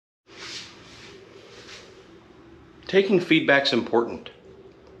taking feedback's important.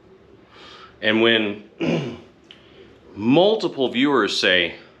 And when multiple viewers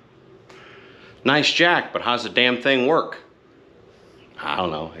say, nice jack, but how's the damn thing work? I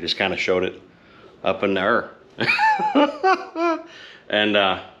don't know, I just kind of showed it up in the air. And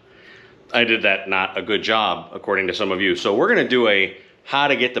I did that not a good job, according to some of you. So we're gonna do a how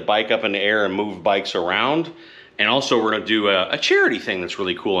to get the bike up in the air and move bikes around. And also we're gonna do a charity thing that's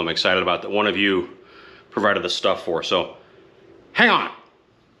really cool I'm excited about, that one of you provided the stuff for. So hang on.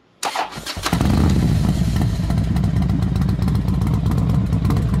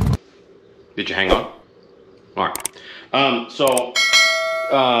 Did you hang on? All right.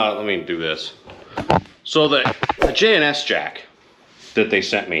 Let me do this. So the J&S jack that they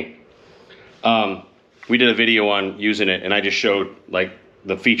sent me, we did a video on using it, and I just showed like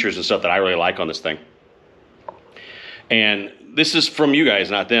the features and stuff that I really like on this thing. And this is from you guys,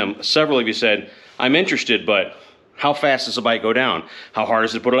 not them. Several of you said, I'm interested, but how fast does the bike go down? How hard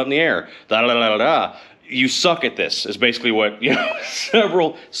is it to put it up in the air? Da, da, da, da, da. You suck at this, is basically what, you know,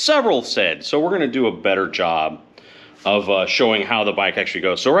 several said. So we're gonna do a better job of showing how the bike actually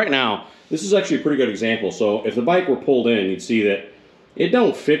goes. So right now, this is actually a pretty good example. So if the bike were pulled in, you'd see that it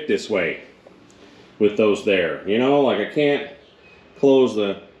don't fit this way with those there. You know, like I can't close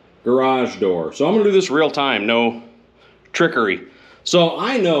the garage door. So I'm gonna do this real time, no trickery. So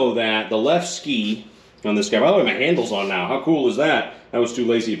I know that the left ski on this guy, by the way, my handle's on now. How cool is that? I was too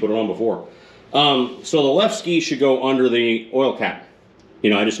lazy to put it on before. So the left ski should go under the oil cap. You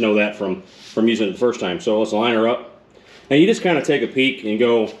know, I just know that from using it the first time. So let's line her up. And you just kind of take a peek and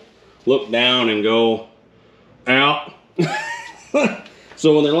go look down and go out.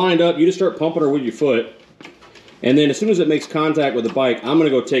 So when they're lined up, you just start pumping her with your foot. And then as soon as it makes contact with the bike, I'm going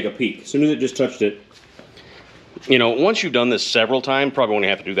to go take a peek. As soon as it just touched it. You know, once you've done this several times, probably won't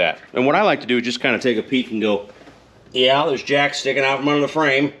have to do that. And what I like to do is just kind of take a peek and go, yeah, there's jack sticking out from under the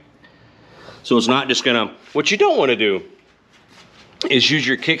frame. So it's not just gonna, what you don't want to do is use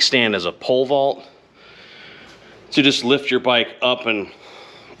your kickstand as a pole vault to just lift your bike up and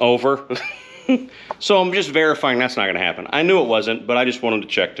over. So I'm just verifying that's not gonna happen. I knew it wasn't, but I just wanted to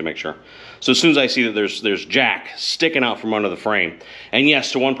check to make sure. So as soon as I see that there's jack sticking out from under the frame, and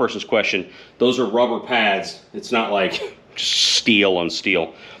yes, to one person's question, those are rubber pads. It's not like just steel on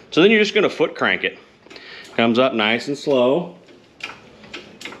steel. So then you're just gonna foot crank it. Comes up nice and slow.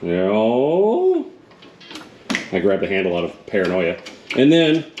 No. I grabbed the handle out of paranoia. And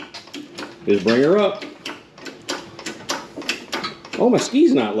then just bring her up. Oh, my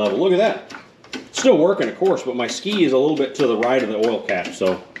ski's not level. Look at that. Still working, of course, but my ski is a little bit to the right of the oil cap,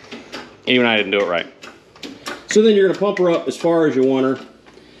 so even I didn't do it right. So then you're going to pump her up as far as you want her,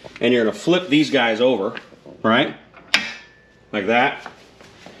 and you're going to flip these guys over, right? Like that.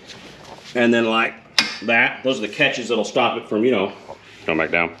 And then like that. Those are the catches that'll stop it from, you know, come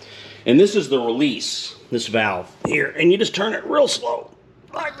back down. And this is the release, this valve here. And you just turn it real slow,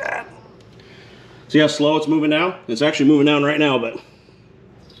 like that. See how slow it's moving down? It's actually moving down right now, but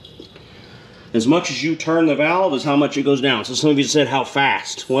as much as you turn the valve is how much it goes down. So some of you said how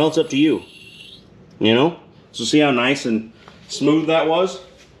fast. Well, it's up to you, you know? So see how nice and smooth that was?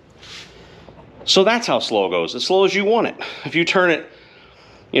 So that's how slow it goes, as slow as you want it. If you turn it,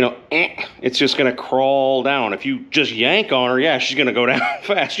 you know, it's just gonna crawl down. If you just yank on her, yeah, she's gonna go down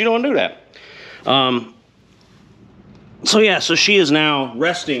fast. You don't wanna do that. So yeah, so she is now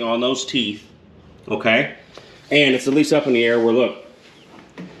resting on those teeth, okay? And it's at least up in the air where, look,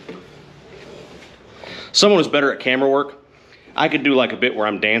 someone who's better at camera work, I could do like a bit where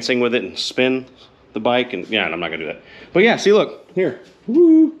I'm dancing with it and spin the bike, and yeah, I'm not gonna do that. But yeah, see, look, here,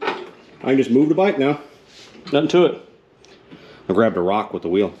 woo. I can just move the bike now, nothing to it. I grabbed a rock with the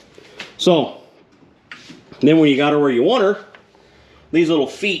wheel. So, then when you got her where you want her, these little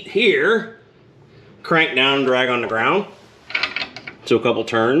feet here crank down and drag on the ground. So a couple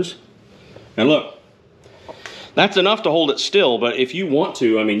turns. And look, that's enough to hold it still, but if you want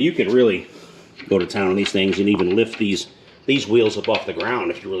to, I mean, you can really go to town on these things and even lift these wheels up off the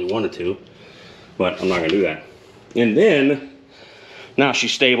ground if you really wanted to. But I'm not gonna do that. And then, now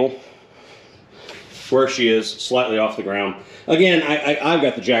she's stable. Where she is, slightly off the ground. Again, I've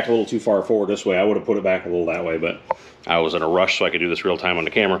got the jack a little too far forward this way. I would have put it back a little that way, but I was in a rush so I could do this real time on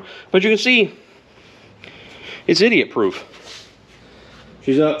the camera. But you can see, it's idiot proof.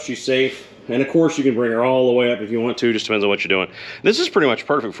 She's up, she's safe. And of course you can bring her all the way up if you want to, just depends on what you're doing. This is pretty much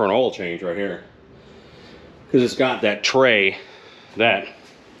perfect for an oil change right here. Because it's got that tray that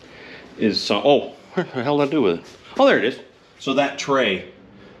is, oh, where the hell did I do with it? Oh, there it is. So that tray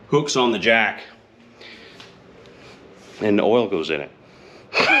hooks on the jack and the oil goes in it.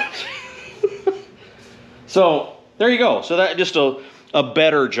 So there you go. So that just a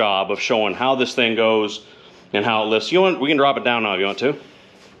better job of showing how this thing goes and how it lifts. You want, we can drop it down now if you want to.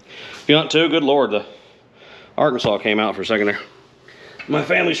 If you want to, good Lord, the Arkansas came out for a second there. My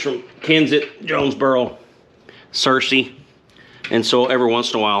family's from Kensett, Jonesboro, Searcy, and so every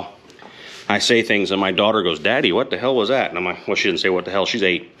once in a while I say things and my daughter goes, "Daddy, what the hell was that?" And I'm like, well, she didn't say what the hell, she's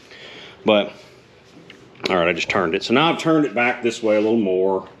 8. But, all right, I just turned it. So now I've turned it back this way a little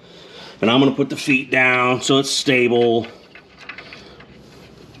more. And I'm gonna put the feet down so it's stable.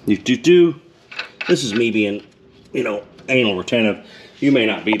 This is me being, you know, anal retentive. You may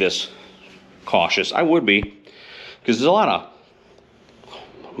not be this cautious. I would be, because there's a lot of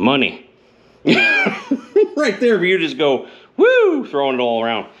money right there for you to just go, woo, throwing it all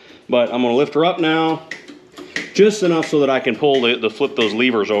around. But I'm gonna lift her up now, just enough so that I can pull flip those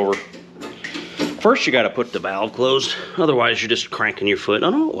levers over. First, you gotta put the valve closed. Otherwise, you're just cranking your foot.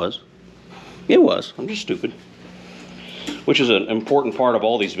 Oh, no, it was. It was. I'm just stupid. Which is an important part of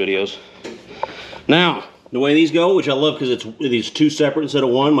all these videos. Now, the way these go, which I love because it's these two separate instead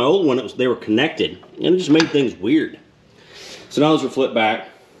of one. My old one, they were connected, and it just made things weird. So now those are flipped back.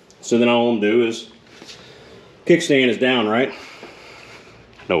 So then all I'm gonna do is, kickstand is down, right?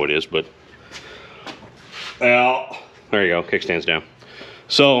 No, it is, but, well, there you go, kickstand's down.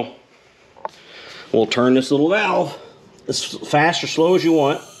 So, we'll turn this little valve as fast or slow as you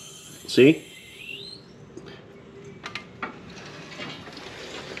want. See?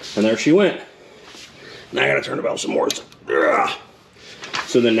 And there she went. Now I gotta turn the valve some more.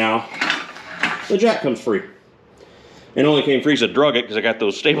 So then now, the jack comes free. It only came free because I drug it because I got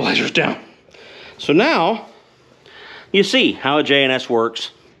those stabilizers down. So now, you see how a J&S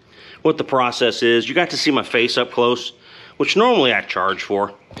works, what the process is. You got to see my face up close, which normally I charge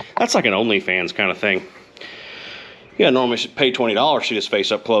for. That's like an OnlyFans kind of thing. You gotta normally pay $20 to see this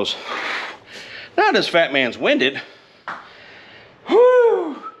face up close. Not as Fat Man's winded.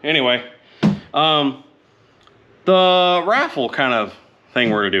 Whew. Anyway, the raffle kind of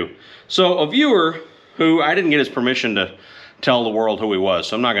thing we're gonna do. So a viewer who I didn't get his permission to tell the world who he was,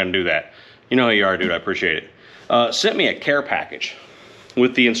 so I'm not gonna do that. You know who you are, dude, I appreciate it. Sent me a care package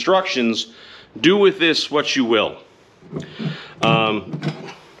with the instructions, do with this what you will. And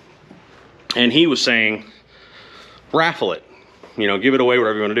he was saying, raffle it, you know, give it away,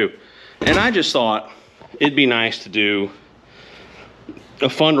 whatever you want to do. And I just thought it'd be nice to do a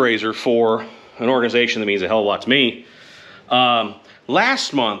fundraiser for an organization that means a hell of a lot to me.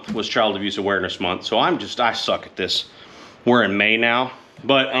 Last month was Child Abuse Awareness Month, so I suck at this. We're in May now.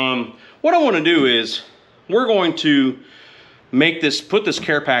 But what I want to do is we're going to put this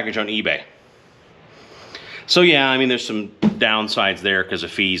care package on eBay. So yeah, I mean, there's some downsides there because of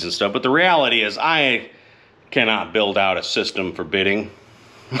fees and stuff, but the reality is I cannot build out a system for bidding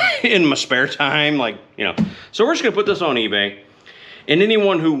in my spare time, like, you know. So we're just gonna put this on eBay, and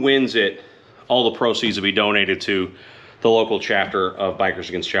anyone who wins it, all the proceeds will be donated to the local chapter of Bikers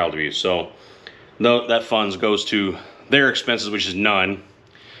Against Child Abuse. So that funds goes to their expenses, which is none.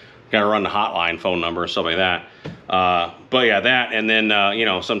 Gotta run the hotline phone number and stuff like that. But yeah, that, and then, you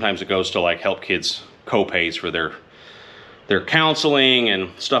know, sometimes it goes to like help kids co-pays for their counseling and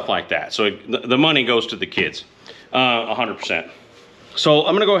stuff like that. So the money goes to the kids, 100%. So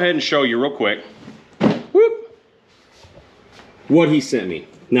I'm gonna go ahead and show you real quick, whoop, what he sent me.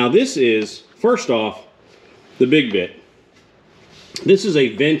 Now this is, first off, the big bit. This is a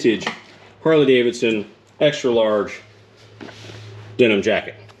vintage Harley-Davidson extra large denim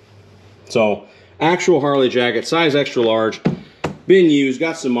jacket. So actual Harley jacket, size extra large, been used,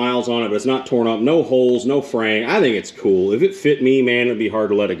 got some miles on it, but it's not torn up, no holes, no fraying. I think it's cool. If it fit me, man, it'd be hard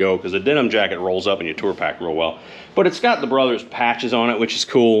to let it go because the denim jacket rolls up in your tour pack real well. But it's got the brothers patches on it, which is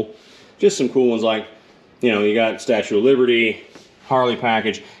cool. Just some cool ones, like, you know, you got Statue of Liberty, Harley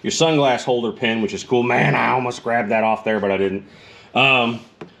package, your sunglass holder pin, which is cool. Man, I almost grabbed that off there, but I didn't.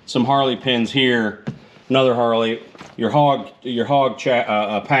 Some Harley pins here, another Harley, your hog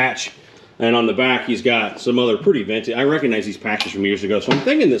patch. And on the back, he's got some other pretty vintage. I recognize these patches from years ago, so I'm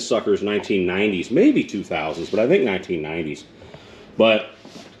thinking this sucker is 1990s, maybe 2000s, but I think 1990s. But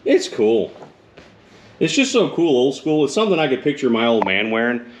it's cool. It's just so cool, old school. It's something I could picture my old man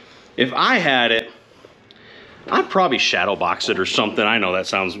wearing. If I had it, I'd probably shadow box it or something. I know that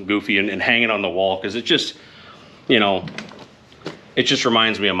sounds goofy, and hang it on the wall, because it just, you know, it just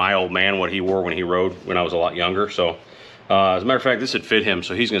reminds me of my old man, what he wore when he rode when I was a lot younger. So. As a matter of fact, this would fit him,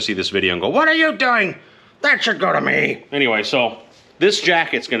 so he's gonna see this video and go, "What are you doing? That should go to me." Anyway, so this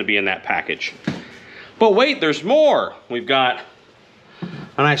jacket's gonna be in that package. But wait, there's more. We've got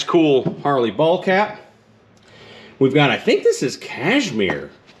a nice cool Harley ball cap. We've got, I think this is cashmere,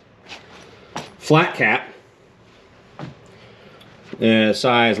 flat cap.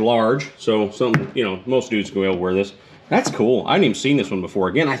 size large. So some, you know, most dudes can be able to wear this. That's cool. I hadn't even seen this one before.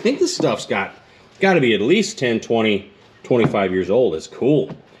 Again, I think this stuff's got to be at least 10, 20, 25 years old. It's cool.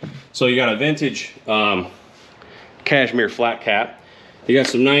 So you got a vintage cashmere flat cap. You got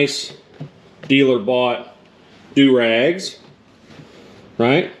some nice dealer bought do-rags,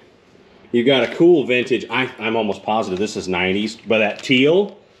 right? You got a cool vintage, I'm almost positive this is 90s, but that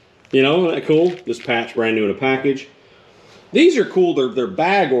teal, you know, isn't that cool? This patch brand new in a package. These are cool, they're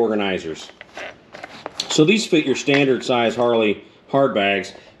bag organizers. So these fit your standard size Harley hard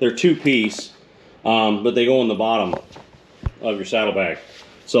bags. They're 2-piece, but they go in the bottom of your saddlebag.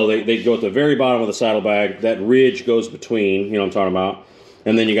 So they go at the very bottom of the saddlebag. That ridge goes between, you know what I'm talking about.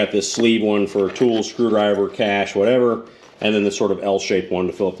 And then you got this sleeve one for tools, screwdriver, cash, whatever. And then this sort of L-shaped one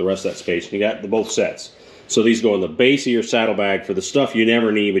to fill up the rest of that space. And you got both sets. So these go in the base of your saddlebag for the stuff you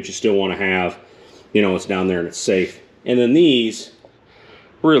never need, but you still want to have. You know, it's down there and it's safe. And then these,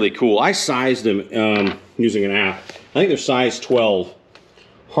 really cool. I sized them using an app. I think they're size 12.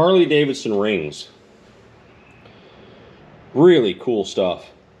 Harley-Davidson rings. Really cool stuff.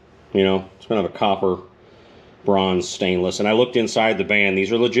 You know, it's kind of a copper, bronze, stainless. And I looked inside the band.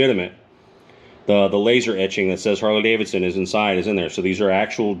 These are legitimate. The laser etching that says Harley-Davidson is in there. So these are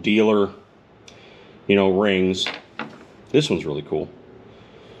actual dealer, you know, rings. This one's really cool.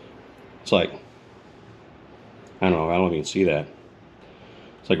 It's like, I don't know if you can see that.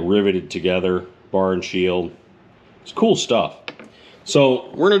 It's like riveted together, bar and shield. It's cool stuff.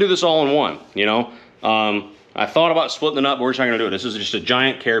 So we're gonna do this all in one, you know. I thought about splitting it up, but we're just not gonna do it. This is just a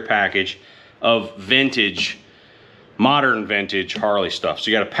giant care package of vintage, modern vintage Harley stuff. So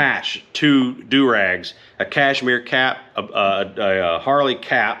you got a patch, 2 do-rags, a cashmere cap, a Harley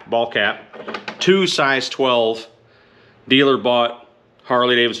cap, ball cap, 2 size 12 dealer bought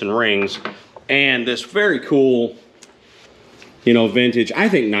Harley-Davidson rings, and this very cool, you know, vintage, I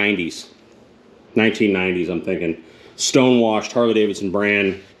think 90s, 1990s I'm thinking, stonewashed Harley-Davidson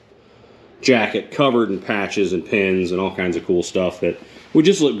brand jacket covered in patches and pins and all kinds of cool stuff that would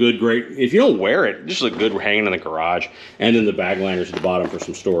just look good, great. If you don't wear it, just look good hanging in the garage. And then the bag liners at the bottom for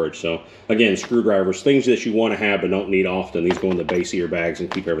some storage. So again, screwdrivers, things that you want to have but don't need often. These go in the base of your bags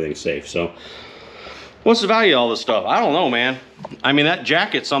and keep everything safe. So what's the value of all this stuff? I don't know, man. I mean, that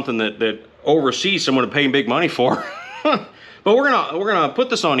jacket's something that overseas someone would pay big money for. But we're gonna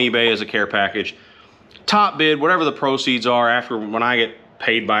put this on eBay as a care package. Top bid, whatever the proceeds are after when I get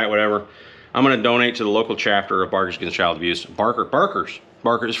paid by it, whatever. I'm gonna donate to the local chapter of Barkers Against Child Abuse.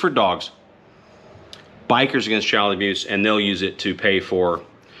 Barkers is for dogs. Bikers Against Child Abuse, and they'll use it to pay for,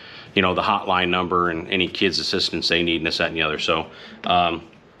 you know, the hotline number and any kids assistance they need and this, that, and the other. So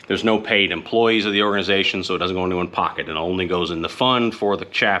there's no paid employees of the organization, so it doesn't go into anyone's pocket. It only goes in the fund for the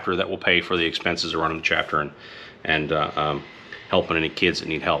chapter that will pay for the expenses of running the chapter and helping any kids that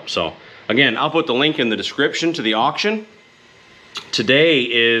need help. So again, I'll put the link in the description to the auction. Today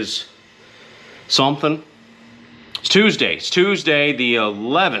is something. It's Tuesday. It's Tuesday the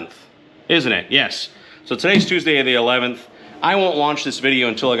 11th, isn't it? Yes. So today's Tuesday the 11th. I won't launch this video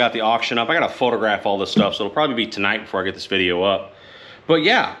until I got the auction up. I gotta photograph all this stuff, so it'll probably be tonight before I get this video up. But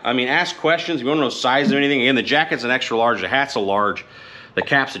yeah, I mean, ask questions. If you want to know size of anything, again, the jacket's an extra large, the hat's a large, the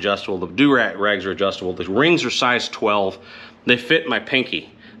cap's adjustable, the do-rags are adjustable, the rings are size 12. They fit my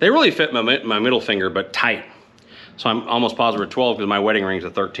pinky. They really fit my middle finger, but tight. So I'm almost positive 12 because my wedding ring's a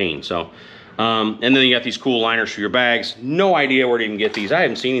 13. So, and then you got these cool liners for your bags. No idea where to even get these. I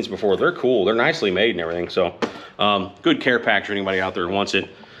haven't seen these before. They're cool. They're nicely made and everything. So, good care package for anybody out there who wants it.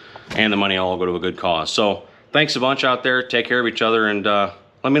 And the money all go to a good cause. So, thanks a bunch out there. Take care of each other, and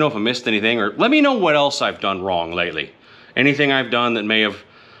let me know if I missed anything, or let me know what else I've done wrong lately. Anything I've done that may have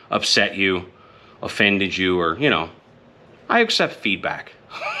upset you, offended you, or, you know, I accept feedback.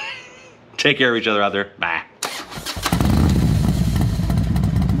 Take care of each other out there. Bye.